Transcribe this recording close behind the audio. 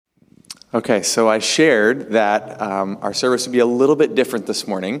Okay, so I shared that our service would be a little bit different this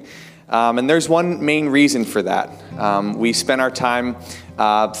morning, and there's one main reason for that. We spent our time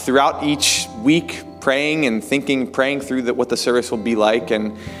throughout each week praying and praying through what the service will be like,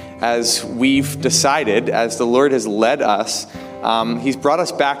 and as we've decided, as the Lord has led us, He's brought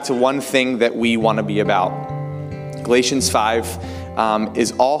us back to one thing that we want to be about. Galatians 5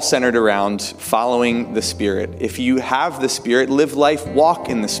 is all centered around following the Spirit. If you have the Spirit, live life, walk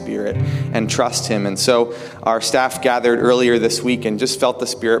in the Spirit, and trust Him. And so our staff gathered earlier this week and just felt the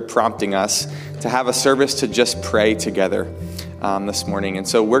Spirit prompting us to have a service to just pray together this morning. And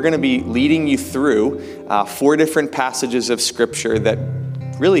so we're going to be leading you through 4 different passages of Scripture that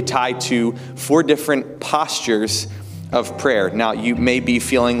really tie to 4 different postures of prayer. Now, you may be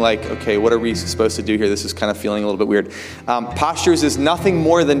feeling like, okay, what are we supposed to do here? This is kind of feeling a little bit weird. Postures is nothing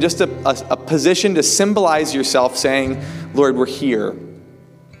more than just a position to symbolize yourself saying, Lord, we're here.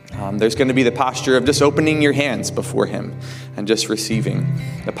 There's going to be the posture of just opening your hands before Him and just receiving.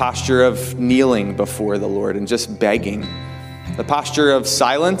 The posture of kneeling before the Lord and just begging. The posture of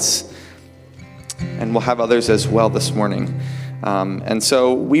silence, and we'll have others as well this morning. And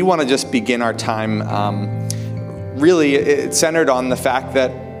so we want to just begin our time really, it's centered on the fact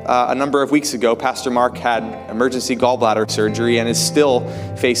that a number of weeks ago, Pastor Mark had emergency gallbladder surgery and is still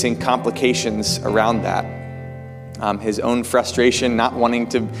facing complications around that. His own frustration, not wanting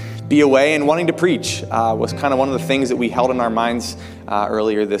to be away and wanting to preach, was kind of one of the things that we held in our minds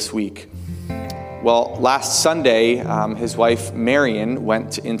earlier this week. Well, last Sunday, his wife, Marion,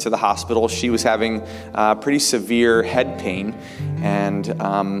 went into the hospital. She was having pretty severe head pain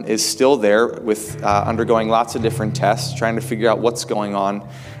and is still there with undergoing lots of different tests, trying to figure out what's going on.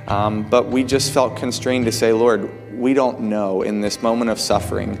 But we just felt constrained to say, Lord, we don't know in this moment of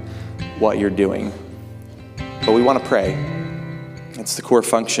suffering what you're doing. But we want to pray. It's the core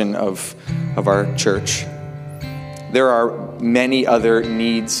function of our church. There are many other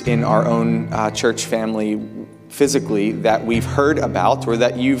needs in our own church family physically that we've heard about or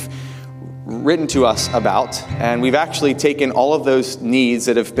that you've written to us about. And we've actually taken all of those needs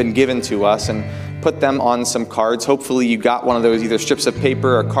that have been given to us and put them on some cards. Hopefully you got one of those, either strips of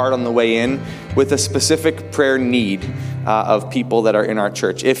paper or a card on the way in with a specific prayer need of people that are in our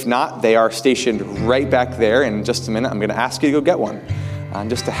church. If not, they are stationed right back there. In just a minute, I'm going to ask you to go get one.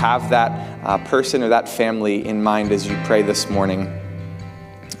 Just to have that person or that family in mind as you pray this morning.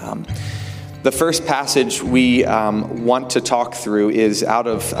 The first passage we want to talk through is out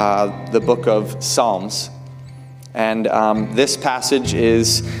of the book of Psalms. And this passage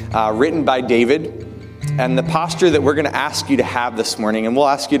is written by David. And the posture that we're going to ask you to have this morning, and we'll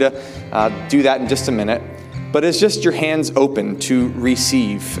ask you to do that in just a minute, but it's just your hands open to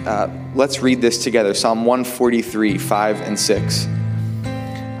receive. Let's read this together. Psalm 143, 5 and 6.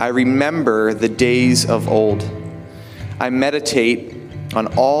 I remember the days of old. I meditate on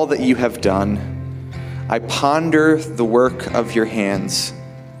all that you have done. I ponder the work of your hands.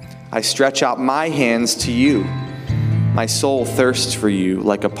 I stretch out my hands to you. My soul thirsts for you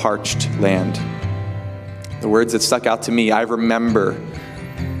like a parched land. The words that stuck out to me, I remember,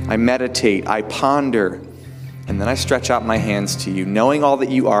 I meditate, I ponder, and then I stretch out my hands to you, knowing all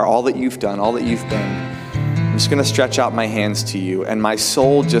that you are, all that you've done, all that you've been. I'm just going to stretch out my hands to you, and my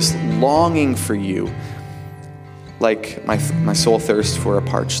soul just longing for you, like my soul thirsts for a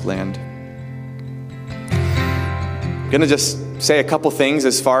parched land. I'm going to just say a couple things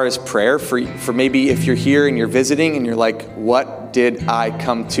as far as prayer for maybe if you're here and you're visiting and you're like, what did I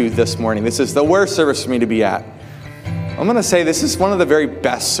come to this morning? This is the worst service for me to be at. I'm going to say this is one of the very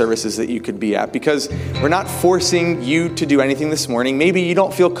best services that you could be at, because we're not forcing you to do anything this morning. Maybe you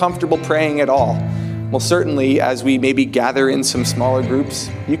don't feel comfortable praying at all. Well, certainly, as we maybe gather in some smaller groups,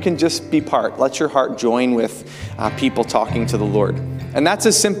 you can just be part. Let your heart join with people talking to the Lord. And that's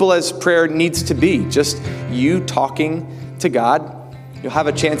as simple as prayer needs to be, just you talking to God. You'll have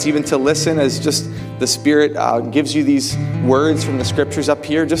a chance even to listen as just the Spirit gives you these words from the Scriptures up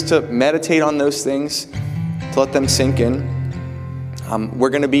here, just to meditate on those things, to let them sink in.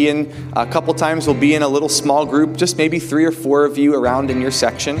 We're going to be in, a couple times we'll be in a little small group, just maybe 3 or 4 of you around in your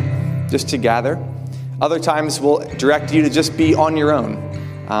section, just to gather. Other times we'll direct you to just be on your own,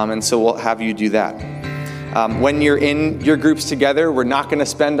 and so we'll have you do that. When you're in your groups together, we're not going to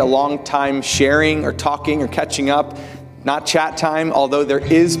spend a long time sharing or talking or catching up, not chat time, although there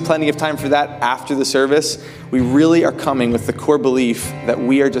is plenty of time for that after the service. We really are coming with the core belief that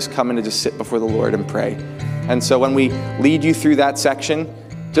we are just coming to just sit before the Lord and pray. And so when we lead you through that section,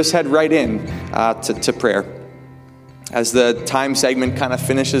 just head right in to prayer. As the time segment kind of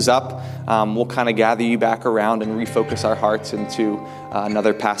finishes up, we'll kind of gather you back around and refocus our hearts into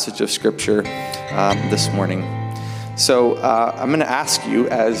another passage of Scripture this morning. So I'm going to ask you,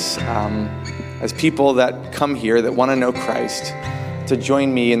 as people that come here that want to know Christ, to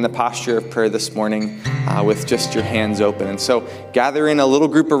join me in the posture of prayer this morning with just your hands open. And so gather in a little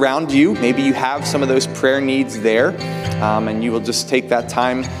group around you. Maybe you have some of those prayer needs there, and you will just take that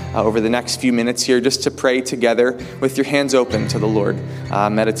time over the next few minutes here just to pray together with your hands open to the Lord,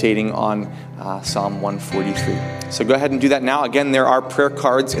 meditating on Psalm 143. So go ahead and do that now. Again, there are prayer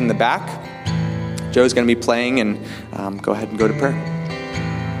cards in the back. Joe's going to be playing, and go ahead and go to prayer.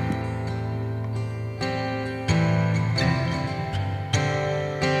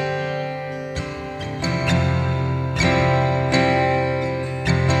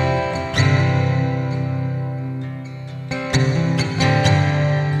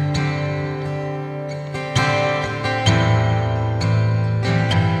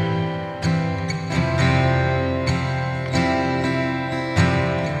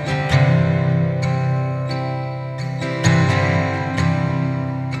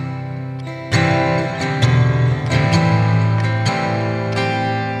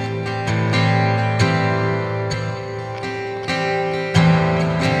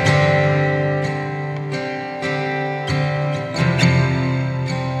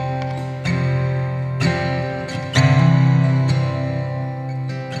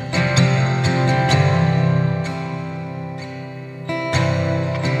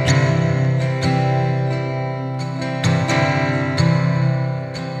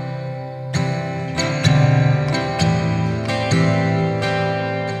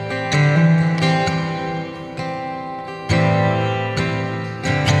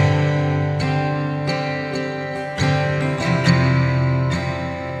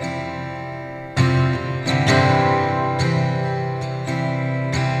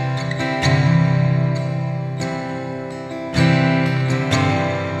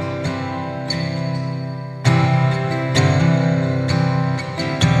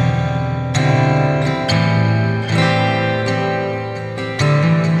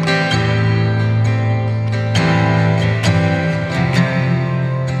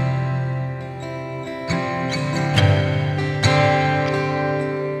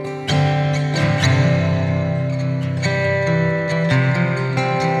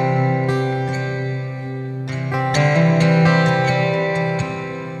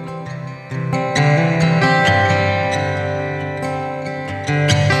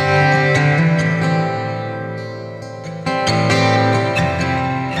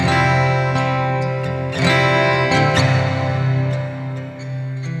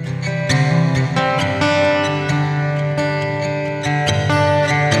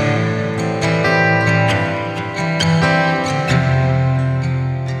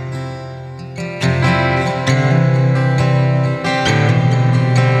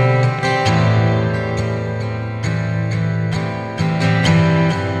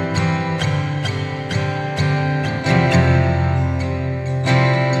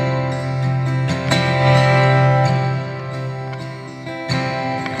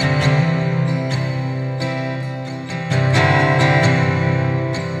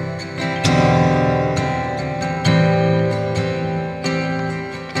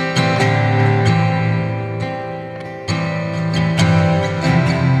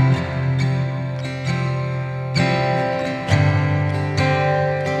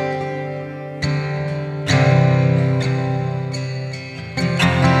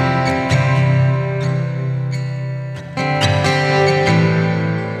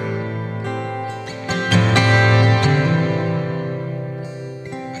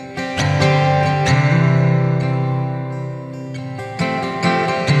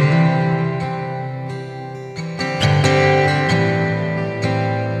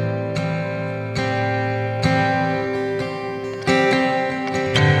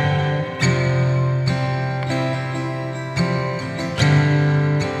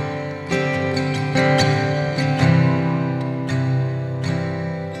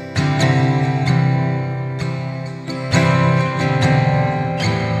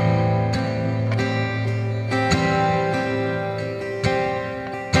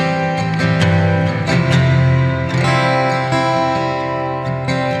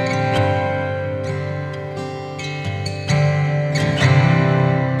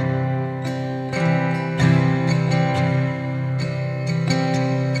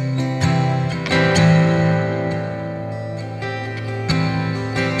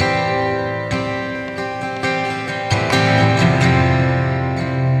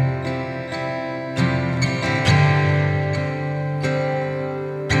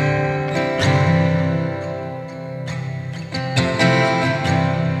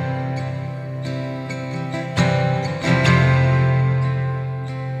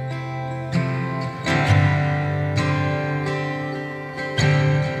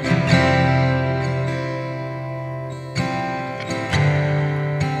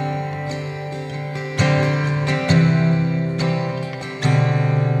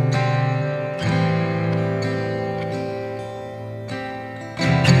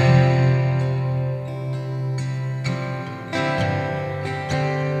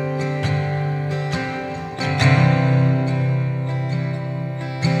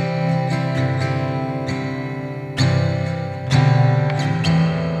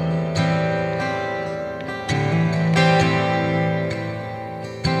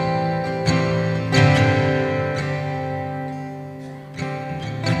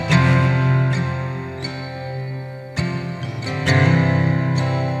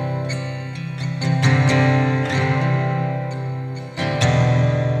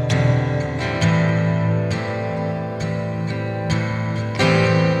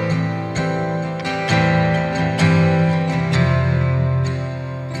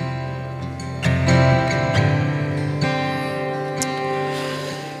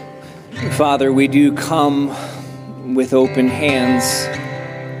 Father, we do come with open hands.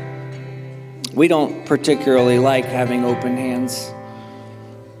 We don't particularly like having open hands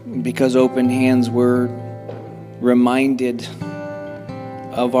because open hands we're reminded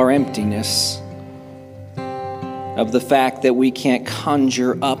of our emptiness, of the fact that we can't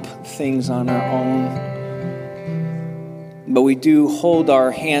conjure up things on our own. But we do hold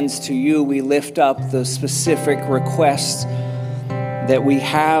our hands to you. We lift up the specific requests that we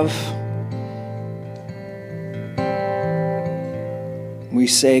have. We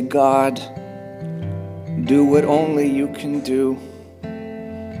say, God, do what only you can do.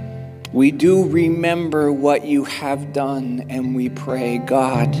 We do remember what you have done, and we pray,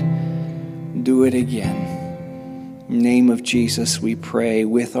 God, do it again. In the name of Jesus, we pray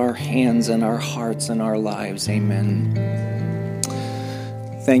with our hands and our hearts and our lives. Amen.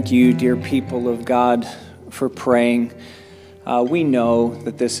 Thank you, dear people of God, for praying. We know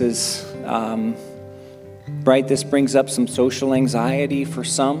that this is, right, this brings up some social anxiety for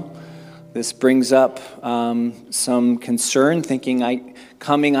some. This brings up some concern, thinking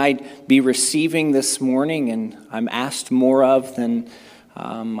I'd be receiving this morning, and I'm asked more of than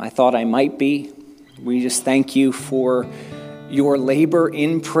I thought I might be. We just thank you for your labor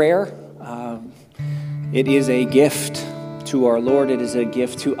in prayer. It is a gift to our Lord. It is a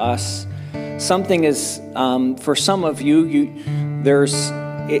gift to us. Something is, for some of you,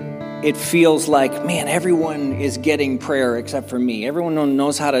 it feels like, man, everyone is getting prayer except for me. Everyone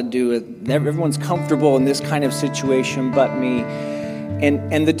knows how to do it. Everyone's comfortable in this kind of situation but me.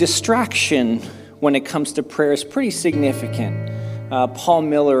 And the distraction when it comes to prayer is pretty significant. Paul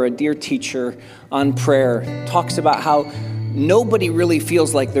Miller, a dear teacher on prayer, talks about how nobody really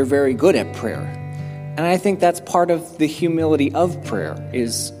feels like they're very good at prayer. And I think that's part of the humility of prayer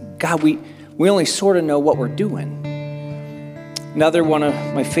is, God, we only sort of know what we're doing. Another one of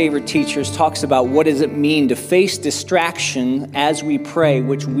my favorite teachers talks about what does it mean to face distraction as we pray,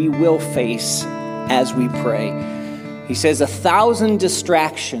 which we will face as we pray. He says 1,000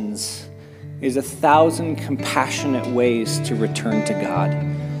 distractions is 1,000 compassionate ways to return to God.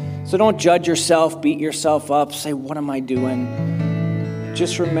 So don't judge yourself, beat yourself up, say, what am I doing?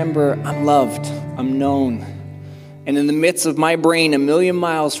 Just remember, I'm loved, I'm known. And in the midst of my brain, a million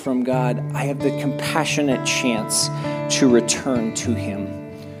miles from God, I have the compassionate chance to return to Him.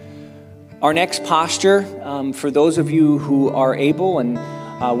 Our next posture, for those of you who are able and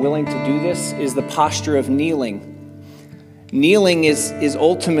willing to do this, is the posture of kneeling. Kneeling is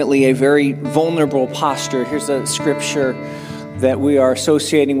ultimately a very vulnerable posture. Here's a scripture that we are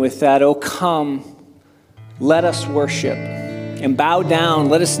associating with that. Oh, come, let us worship and bow down.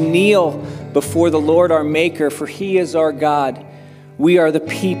 Let us kneel before the Lord our Maker, for He is our God. We are the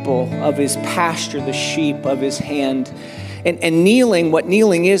people of His pasture, the sheep of His hand. And kneeling, what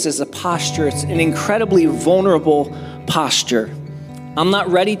kneeling is a posture. It's an incredibly vulnerable posture. I'm not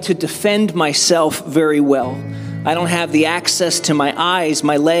ready to defend myself very well. I don't have the access to my eyes,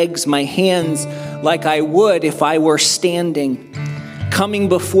 my legs, my hands like I would if I were standing. Coming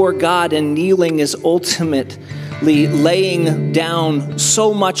before God and kneeling is ultimately laying down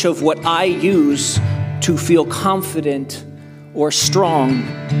so much of what I use to feel confident or strong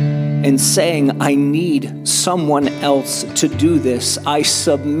and saying, I need someone else to do this. I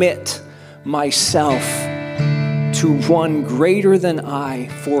submit myself to one greater than I,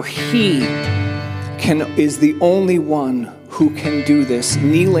 for He is the only one who can do this.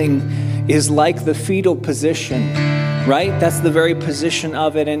 Kneeling is like the fetal position, right? That's the very position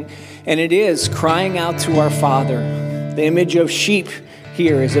of it. And it is crying out to our Father. The image of sheep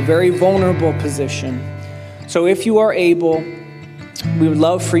here is a very vulnerable position. So if you are able, we would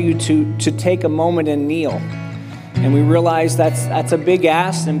love for you to take a moment and kneel. And we realize that's a big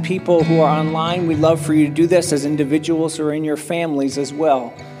ask, and people who are online, we'd love for you to do this as individuals or in your families as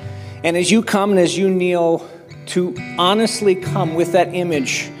well. And as you come and as you kneel, to honestly come with that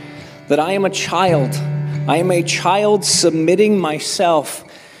image that I am a child. I am a child submitting myself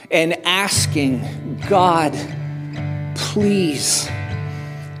and asking, God, please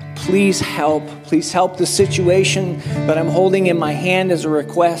help. Please help the situation that I'm holding in my hand as a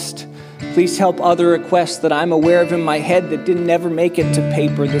request. Please help other requests that I'm aware of in my head that didn't ever make it to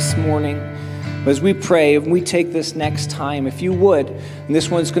paper this morning. As we pray, and we take this next time, if you would, and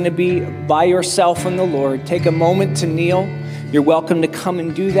this one's going to be by yourself and the Lord, take a moment to kneel. You're welcome to come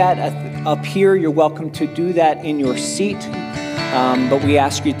and do that up here. You're welcome to do that in your seat. But we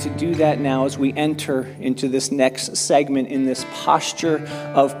ask you to do that now as we enter into this next segment in this posture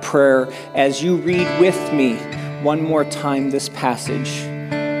of prayer as you read with me one more time this passage.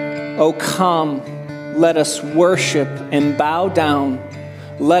 Oh, come, let us worship and bow down.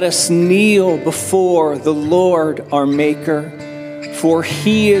 let us kneel before the Lord our Maker, for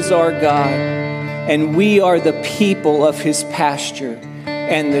He is our God, and we are the people of His pasture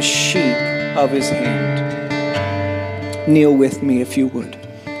and the sheep of His hand. Kneel with me if you would.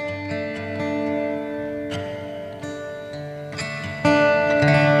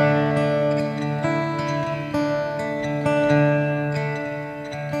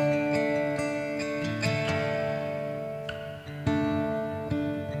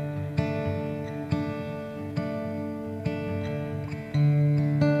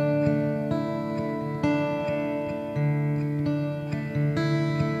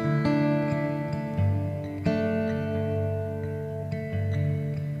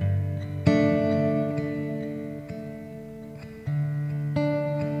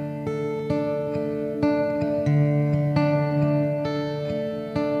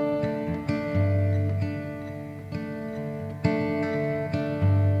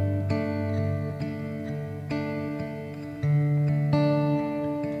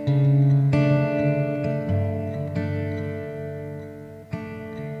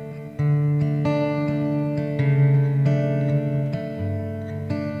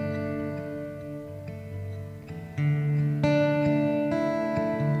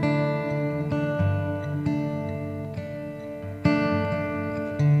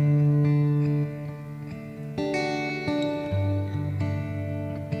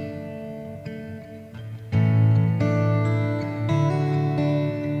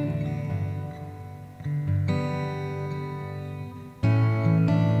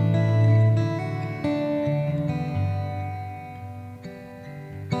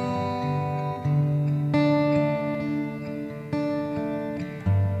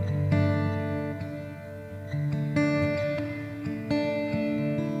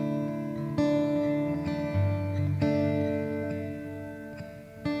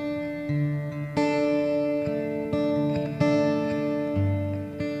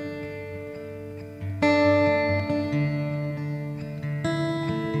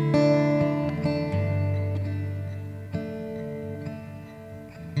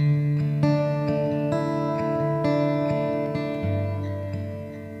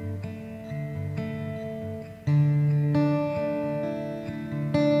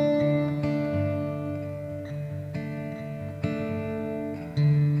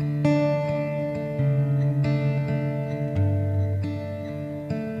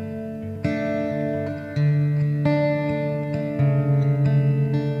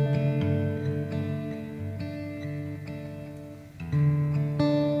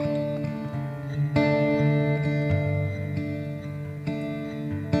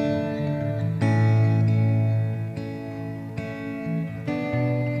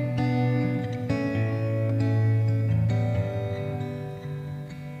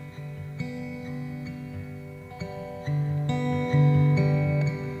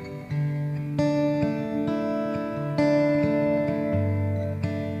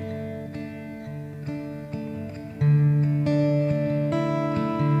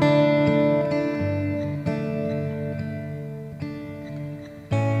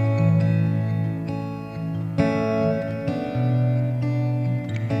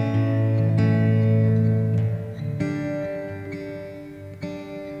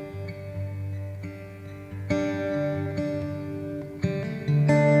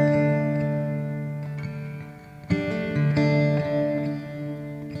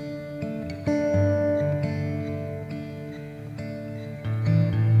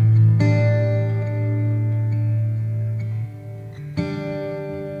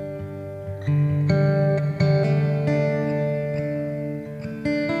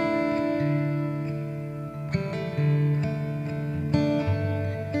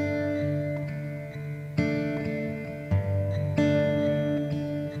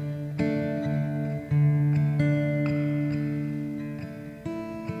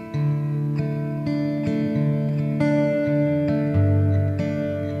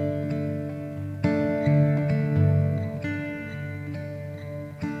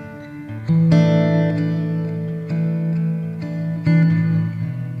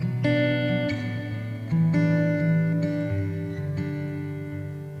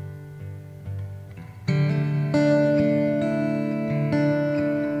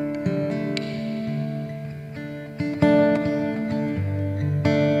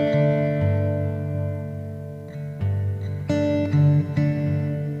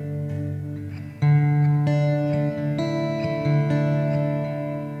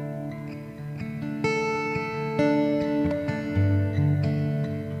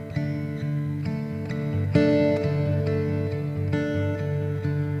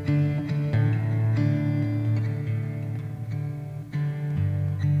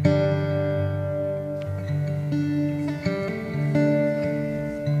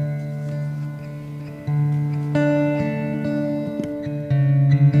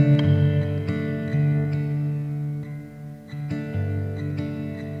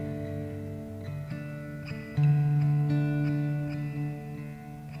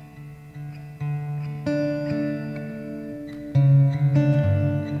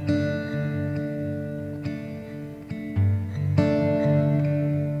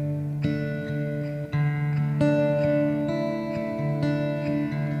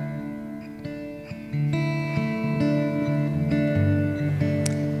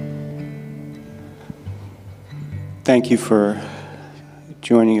 Thank you for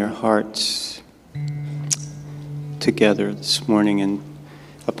joining your hearts together this morning in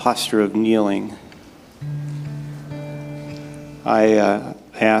a posture of kneeling. I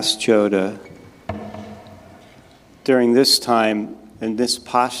asked Joe to, during this time, in this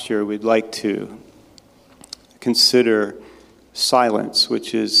posture, we'd like to consider silence,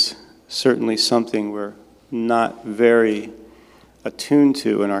 which is certainly something we're not very attuned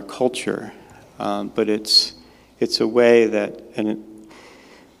to in our culture, but it's a way that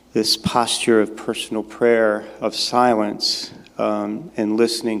this posture of personal prayer, of silence, and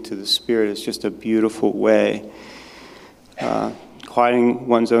listening to the Spirit is just a beautiful way. Quieting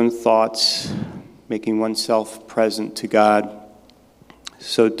one's own thoughts, making oneself present to God.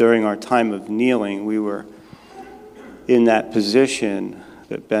 So during our time of kneeling, we were in that position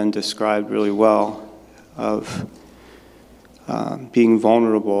that Ben described really well of being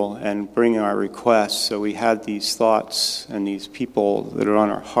vulnerable and bringing our requests. So we had these thoughts and these people that are on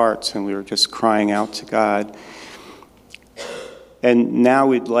our hearts, and we were just crying out to God. And now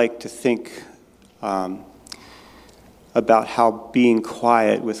we'd like to think about how being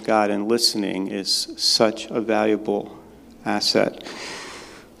quiet with God and listening is such a valuable asset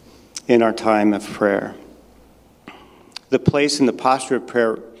in our time of prayer. The place and the posture of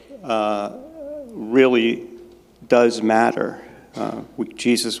prayer really does matter.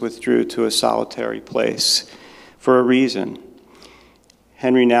 Jesus withdrew to a solitary place for a reason.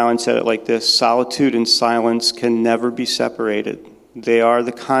 Henry Nouwen said it like this: solitude and silence can never be separated. They are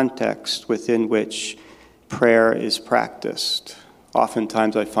the context within which prayer is practiced.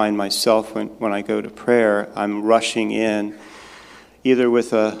 Oftentimes I find myself, when I go to prayer, I'm rushing in either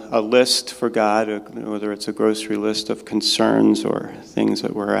with a list for God, whether it's a grocery list of concerns or things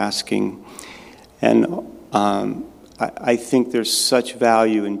that we're asking. And I think there's such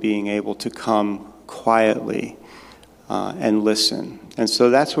value in being able to come quietly and listen. And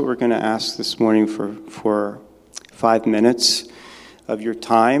so that's what we're going to ask this morning for 5 minutes of your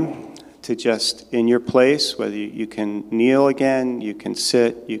time to just in your place, whether you can kneel again, you can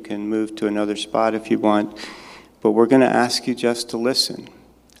sit, you can move to another spot if you want. But we're going to ask you just to listen.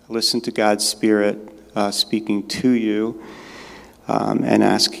 Listen to God's Spirit speaking to you and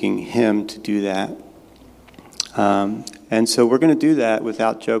asking Him to do that. And so we're going to do that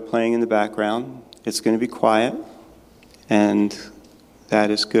without Joe playing in the background. It's going to be quiet, and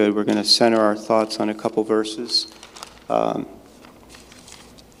that is good. We're going to center our thoughts on a couple verses.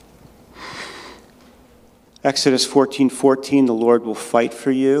 Exodus 14:14, the Lord will fight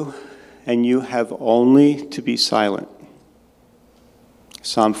for you, and you have only to be silent.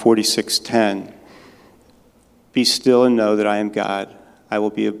 Psalm 46:10, be still and know that I am God. I will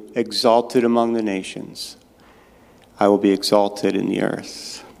be exalted among the nations. I will be exalted in the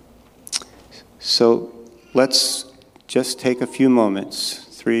earth. So let's just take a few moments,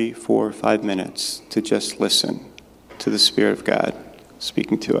 3, 4, 5 minutes, to just listen to the Spirit of God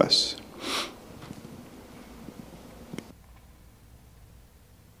speaking to us.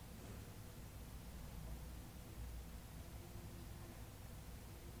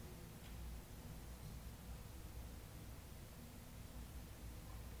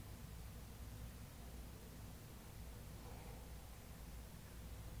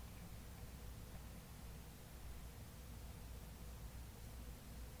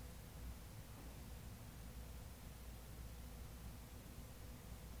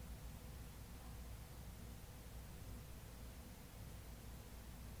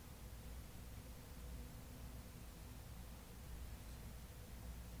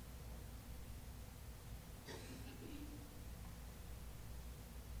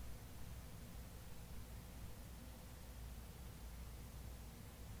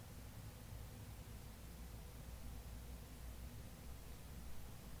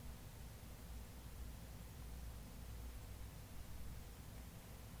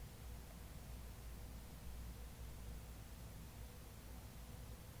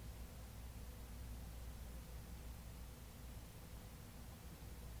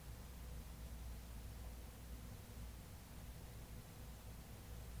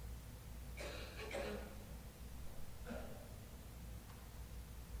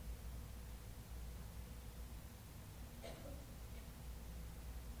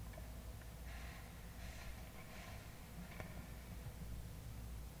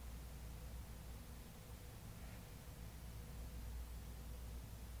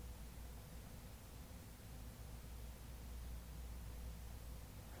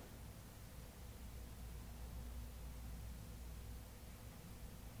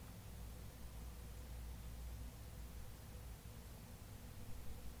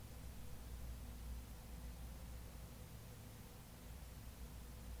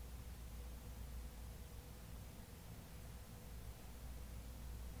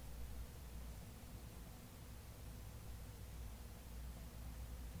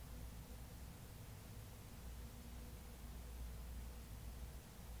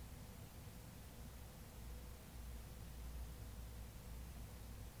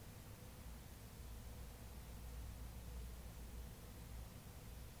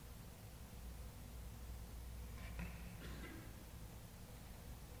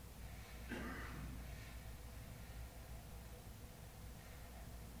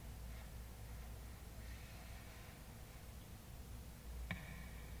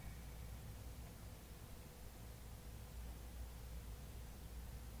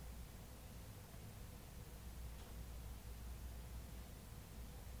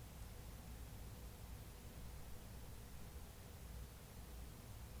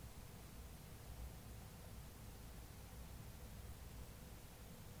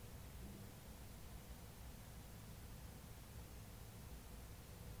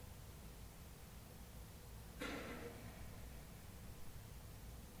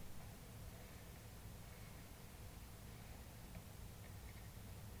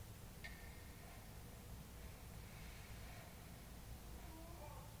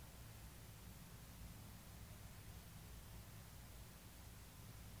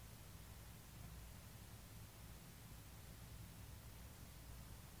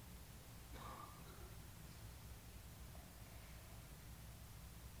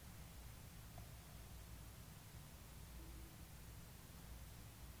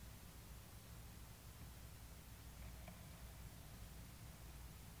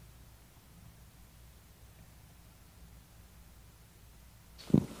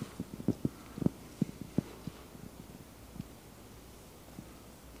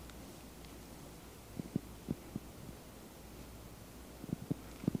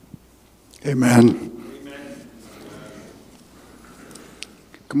 Amen.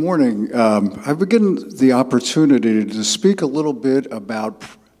 Good morning. I've been given the opportunity to speak a little bit about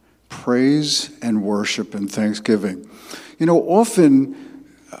praise and worship and thanksgiving. You know, often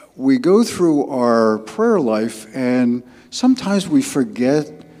we go through our prayer life and sometimes we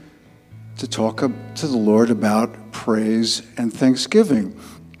forget to talk to the Lord about praise and thanksgiving.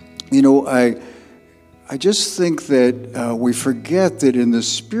 You know, I just think that we forget that in the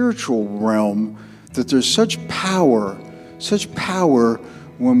spiritual realm that there's such power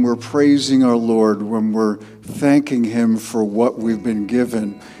when we're praising our Lord, when we're thanking Him for what we've been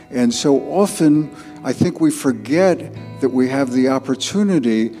given. And so often, I think we forget that we have the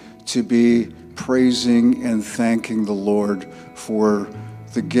opportunity to be praising and thanking the Lord for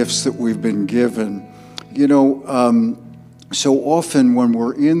the gifts that we've been given. You know, so often when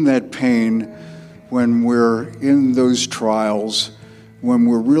we're in that pain, when we're in those trials, when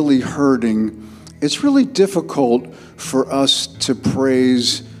we're really hurting, it's really difficult for us to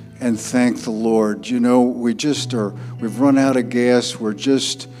praise and thank the Lord. You know, we've run out of gas,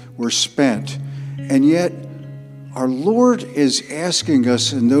 we're spent. And yet, our Lord is asking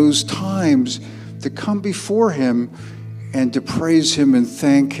us in those times to come before Him and to praise Him and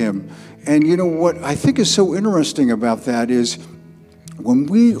thank Him. And you know what I think is so interesting about that is when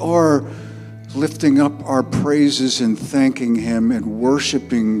we are lifting up our praises and thanking Him and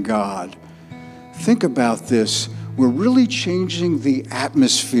worshiping God, think about this. We're really changing the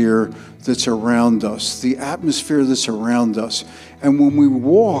atmosphere that's around us, And when we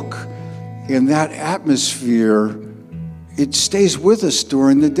walk in that atmosphere, it stays with us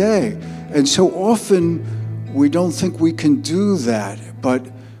during the day. And so often we don't think we can do that, but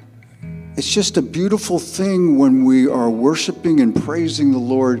it's just a beautiful thing when we are worshiping and praising the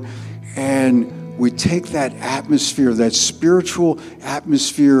Lord and we take that atmosphere, that spiritual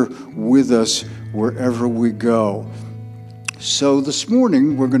atmosphere with us wherever we go. So this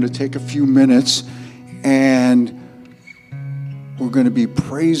morning, we're going to take a few minutes and we're going to be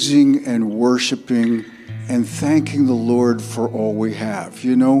praising and worshiping and thanking the Lord for all we have.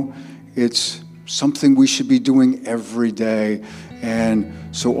 You know, it's something we should be doing every day. And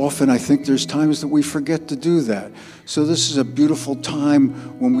so often I think there's times that we forget to do that. So this is a beautiful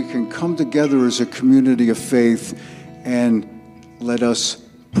time when we can come together as a community of faith and let us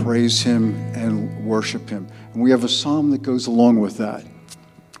praise Him and worship Him. And we have a psalm that goes along with that.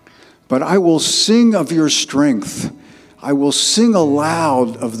 But I will sing of your strength. I will sing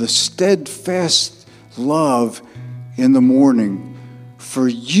aloud of the steadfast love in the morning. For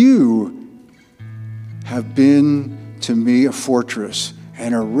you have been to me a fortress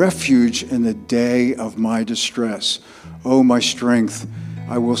and a refuge in the day of my distress. O my strength,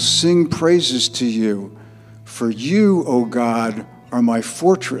 I will sing praises to you. For you, O God, are my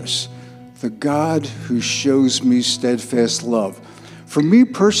fortress, the God who shows me steadfast love. For me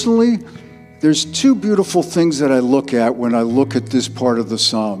personally, there's two beautiful things that I look at when I look at this part of the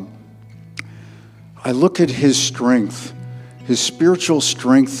psalm. I look at His strength, His spiritual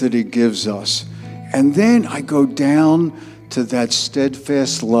strength that He gives us. And then I go down to that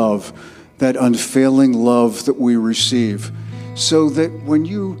steadfast love, that unfailing love that we receive. So that when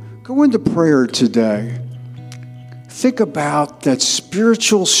you go into prayer today, think about that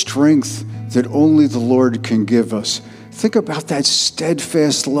spiritual strength that only the Lord can give us. Think about that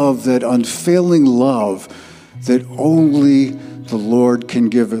steadfast love, that unfailing love that only the Lord can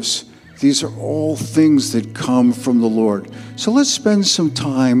give us. These are all things that come from the Lord. So let's spend some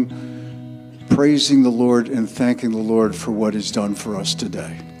time praising the Lord and thanking the Lord for what He's done for us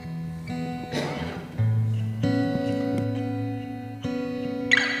today.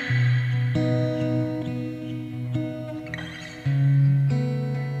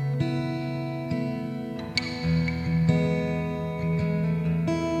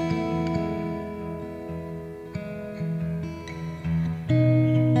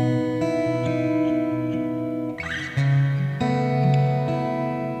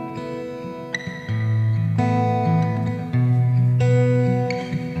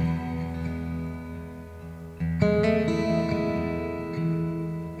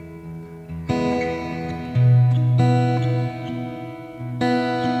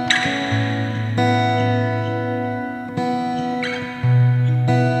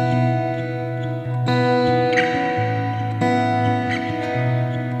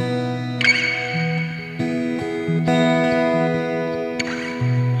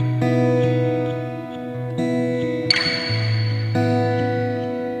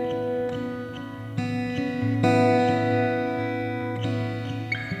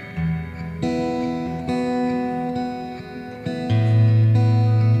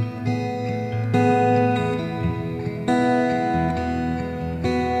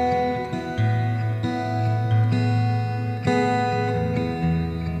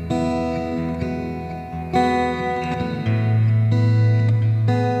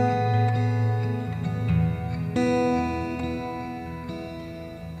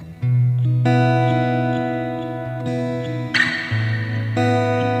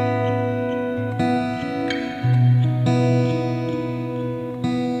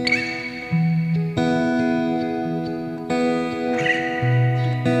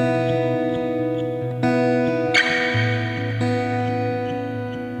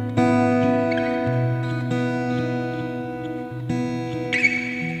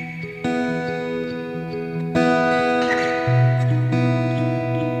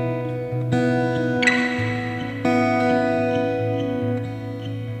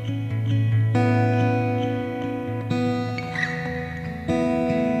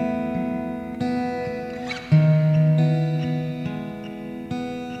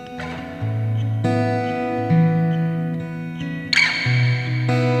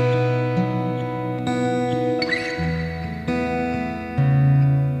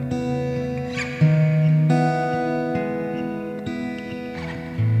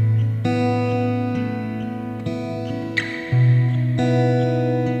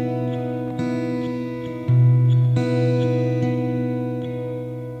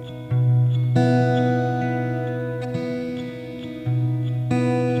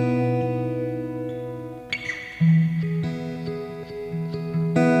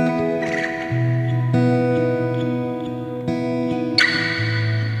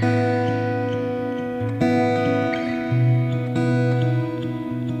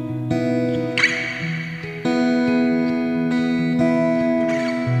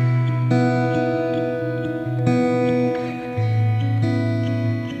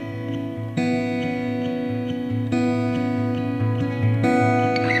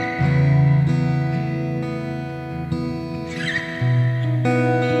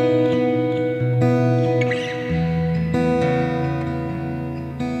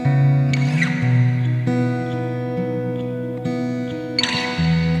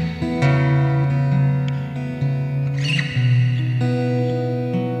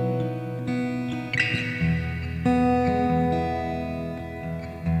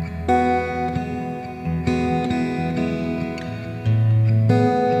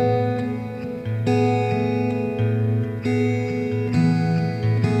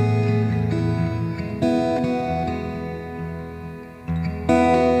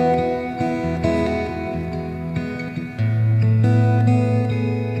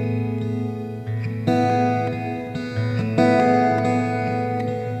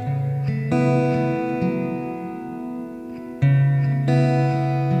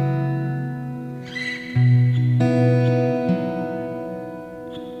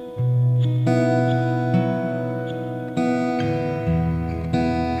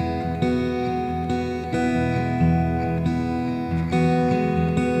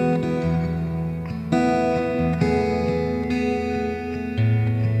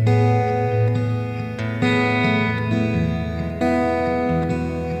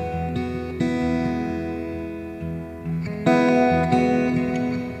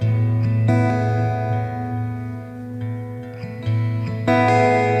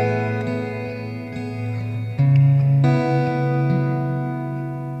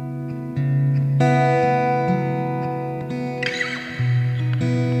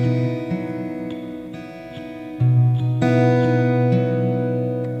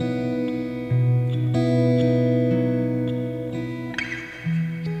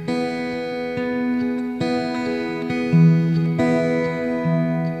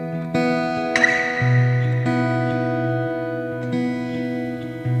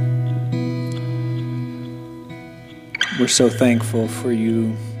 so thankful for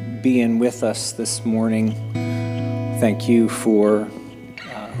you being with us this morning. Thank you for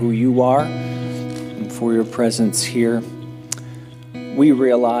who you are and for your presence here. We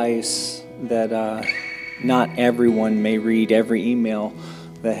realize that not everyone may read every email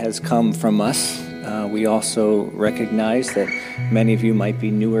that has come from us. We also recognize that many of you might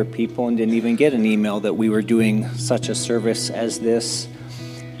be newer people and didn't even get an email that we were doing such a service as this.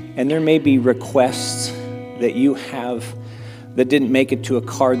 And there may be requests that you have that didn't make it to a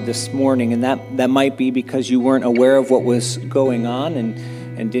card this morning, and that might be because you weren't aware of what was going on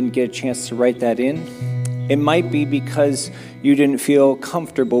and didn't get a chance to write that in. It might be because you didn't feel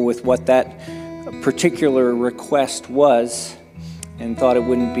comfortable with what that particular request was and thought it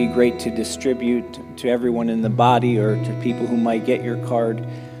wouldn't be great to distribute to everyone in the body or to people who might get your card.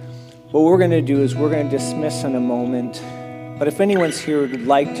 What we're going to do is we're going to dismiss in a moment. But if anyone's here who would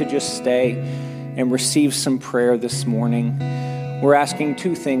like to just stay and receive some prayer this morning, we're asking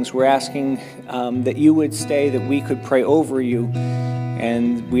two things. We're asking that you would stay, that we could pray over you.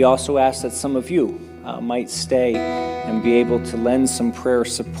 And we also ask that some of you might stay and be able to lend some prayer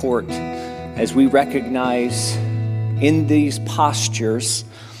support as we recognize in these postures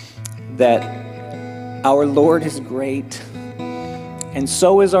that our Lord is great, and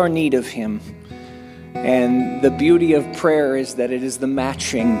so is our need of Him. And the beauty of prayer is that it is the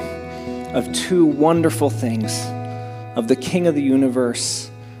matching of two wonderful things, of the King of the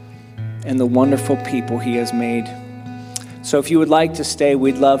universe and the wonderful people He has made. So if you would like to stay,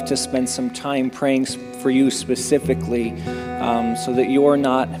 we'd love to spend some time praying for you specifically, so that you're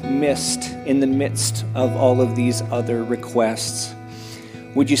not missed in the midst of all of these other requests.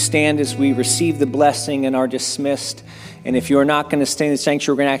 Would you stand as we receive the blessing and are dismissed? And if you're not going to stay in the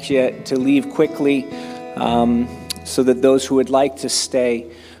sanctuary, we're going to ask you to leave quickly, so that those who would like to stay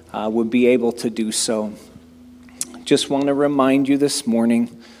would be able to do so. Just want to remind you this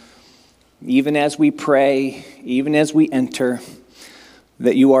morning, even as we pray, even as we enter,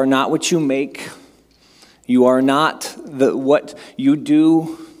 that you are not what you make. You are not what you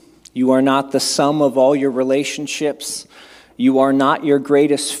do. You are not the sum of all your relationships. You are not your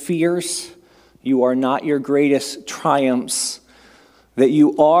greatest fears. You are not your greatest triumphs. That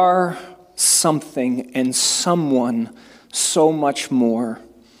you are something and someone so much more.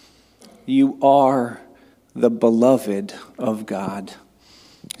 You are the beloved of God.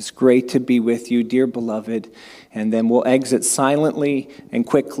 It's great to be with you, dear beloved. And then we'll exit silently and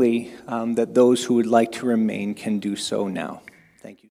quickly, that those who would like to remain can do so now.